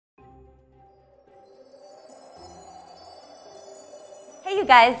you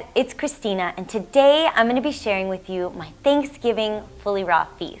guys, it's Christina, and today I'm going to be sharing with you my Thanksgiving Fully Raw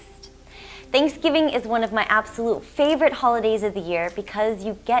feast. Thanksgiving is one of my absolute favorite holidays of the year because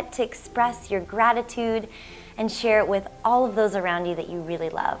you get to express your gratitude and share it with all of those around you that you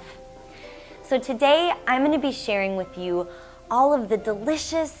really love. So today I'm going to be sharing with you all of the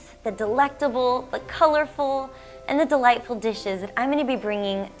delicious, the delectable, the colorful, and the delightful dishes that I'm going to be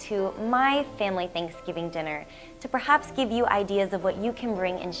bringing to my family Thanksgiving dinner to perhaps give you ideas of what you can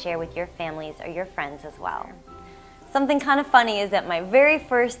bring and share with your families or your friends as well. Something kind of funny is that my very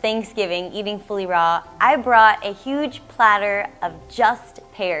first Thanksgiving eating Fully Raw, I brought a huge platter of just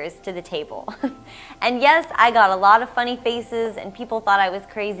pears to the table. And yes, I got a lot of funny faces and people thought I was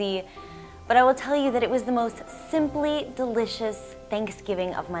crazy, but I will tell you that it was the most simply delicious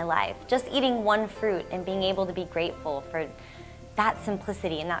Thanksgiving of my life. Just eating one fruit and being able to be grateful for that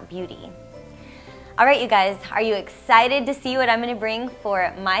simplicity and that beauty. All right, you guys, are you excited to see what I'm going to bring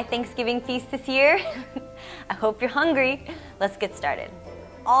for my Thanksgiving feast this year? I hope you're hungry. Let's get started.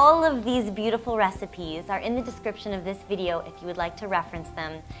 All of these beautiful recipes are in the description of this video if you would like to reference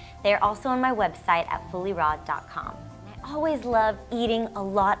them. They are also on my website at FullyRaw.com. I always love eating a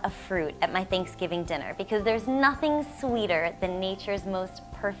lot of fruit at my Thanksgiving dinner because there's nothing sweeter than nature's most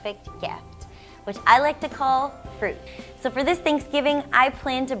perfect gift, which I like to call fruit. So for this Thanksgiving, I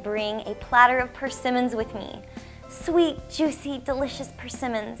plan to bring a platter of persimmons with me. Sweet, juicy, delicious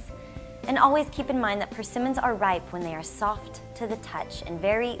persimmons. And always keep in mind that persimmons are ripe when they are soft to the touch and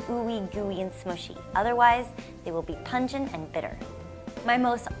very ooey, gooey, and smushy. Otherwise, they will be pungent and bitter. My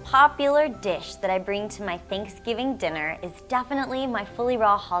most popular dish that I bring to my Thanksgiving dinner is definitely my Fully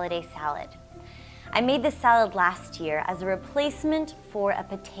Raw holiday salad. I made this salad last year as a replacement for a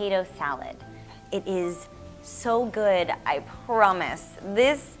potato salad. It is so good, I promise.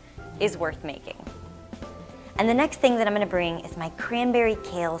 This is worth making. And the next thing that I'm going to bring is my cranberry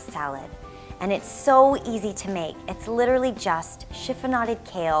kale salad. And it's so easy to make. It's literally just chiffonaded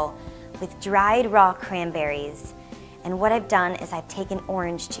kale with dried raw cranberries. And what I've done is I've taken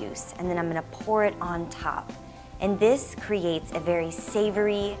orange juice and then I'm going to pour it on top. And this creates a very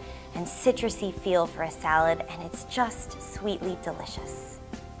savory and citrusy feel for a salad, and it's just sweetly delicious.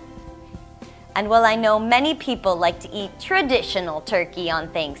 And while I know many people like to eat traditional turkey on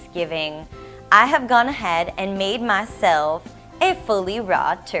Thanksgiving, I have gone ahead and made myself a Fully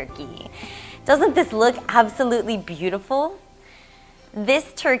Raw turkey. Doesn't this look absolutely beautiful?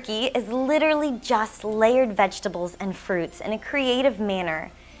 This turkey is literally just layered vegetables and fruits in a creative manner.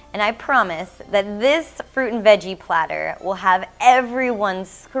 And I promise that this fruit and veggie platter will have everyone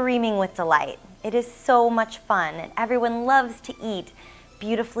screaming with delight. It is so much fun and everyone loves to eat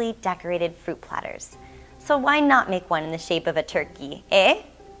beautifully decorated fruit platters. So why not make one in the shape of a turkey, eh?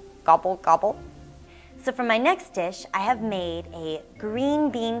 Gobble, gobble. So for my next dish, I have made a green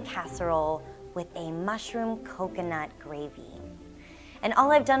bean casserole with a mushroom coconut gravy. And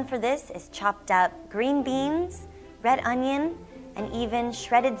all I've done for this is chopped up green beans, red onion, and even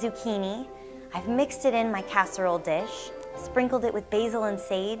shredded zucchini. I've mixed it in my casserole dish, sprinkled it with basil and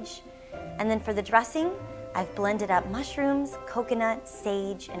sage, and then for the dressing, I've blended up mushrooms, coconut,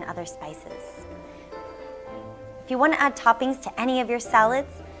 sage, and other spices. If you want to add toppings to any of your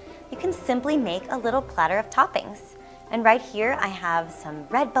salads, you can simply make a little platter of toppings. And right here I have some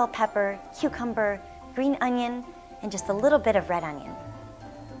red bell pepper, cucumber, green onion, and just a little bit of red onion.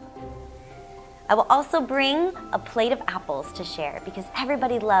 I will also bring a plate of apples to share because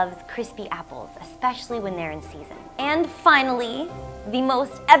everybody loves crispy apples, especially when they're in season. And finally, the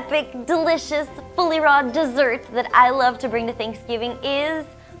most epic, delicious, Fully Raw dessert that I love to bring to Thanksgiving is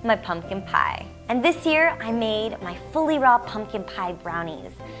my pumpkin pie. And this year I made my Fully Raw pumpkin pie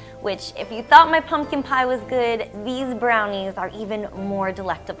brownies, which if you thought my pumpkin pie was good, these brownies are even more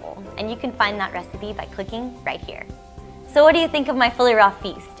delectable. And you can find that recipe by clicking right here. So what do you think of my Fully Raw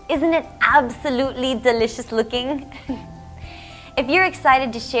feast? Isn't it absolutely delicious looking? If you're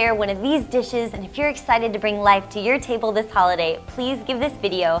excited to share one of these dishes and if you're excited to bring life to your table this holiday, please give this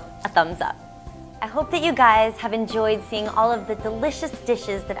video a thumbs up. I hope that you guys have enjoyed seeing all of the delicious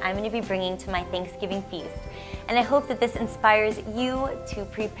dishes that I'm going to be bringing to my Thanksgiving feast. And I hope that this inspires you to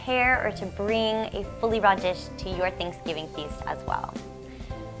prepare or to bring a Fully Raw dish to your Thanksgiving feast as well.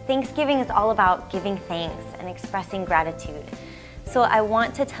 Thanksgiving is all about giving thanks and expressing gratitude. So I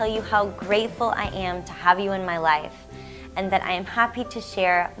want to tell you how grateful I am to have you in my life and that I am happy to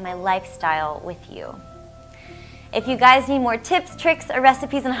share my lifestyle with you. If you guys need more tips, tricks, or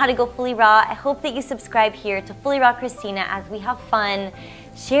recipes on how to go Fully Raw, I hope that you subscribe here to Fully Raw Christina as we have fun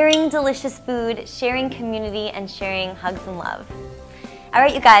sharing delicious food, sharing community, and sharing hugs and love. All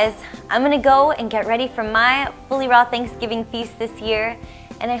right, you guys, I'm gonna go and get ready for my Fully Raw Thanksgiving feast this year,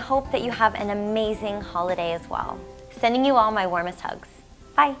 and I hope that you have an amazing holiday as well. Sending you all my warmest hugs.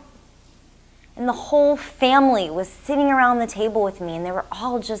 Bye. And the whole family was sitting around the table with me, and they were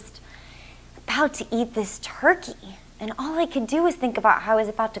all just about to eat this turkey. And all I could do was think about how I was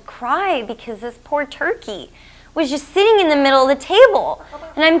about to cry because this poor turkey was just sitting in the middle of the table.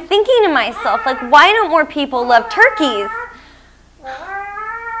 And I'm thinking to myself, like, why don't more people love turkeys?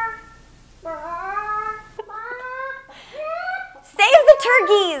 Save the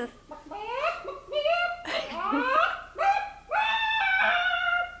turkeys!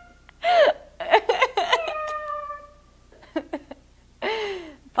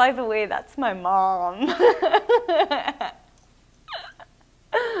 By the way, that's my mom. You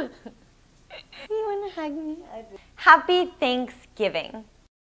want to hug me? Happy Thanksgiving.